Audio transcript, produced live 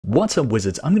What's up,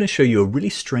 wizards? I'm going to show you a really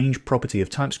strange property of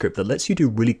TypeScript that lets you do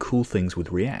really cool things with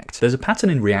React. There's a pattern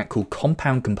in React called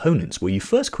compound components where you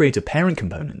first create a parent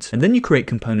component and then you create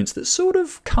components that sort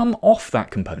of come off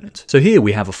that component. So here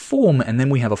we have a form and then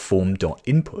we have a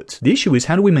form.input. The issue is,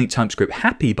 how do we make TypeScript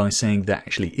happy by saying that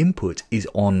actually input is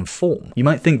on form? You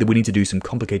might think that we need to do some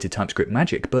complicated TypeScript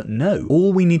magic, but no.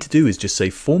 All we need to do is just say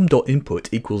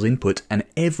form.input equals input and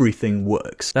everything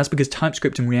works. That's because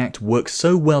TypeScript and React work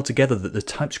so well together that the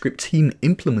TypeScript team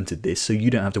implemented this so you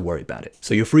don't have to worry about it.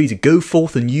 So you're free to go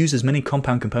forth and use as many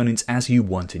compound components as you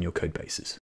want in your code bases.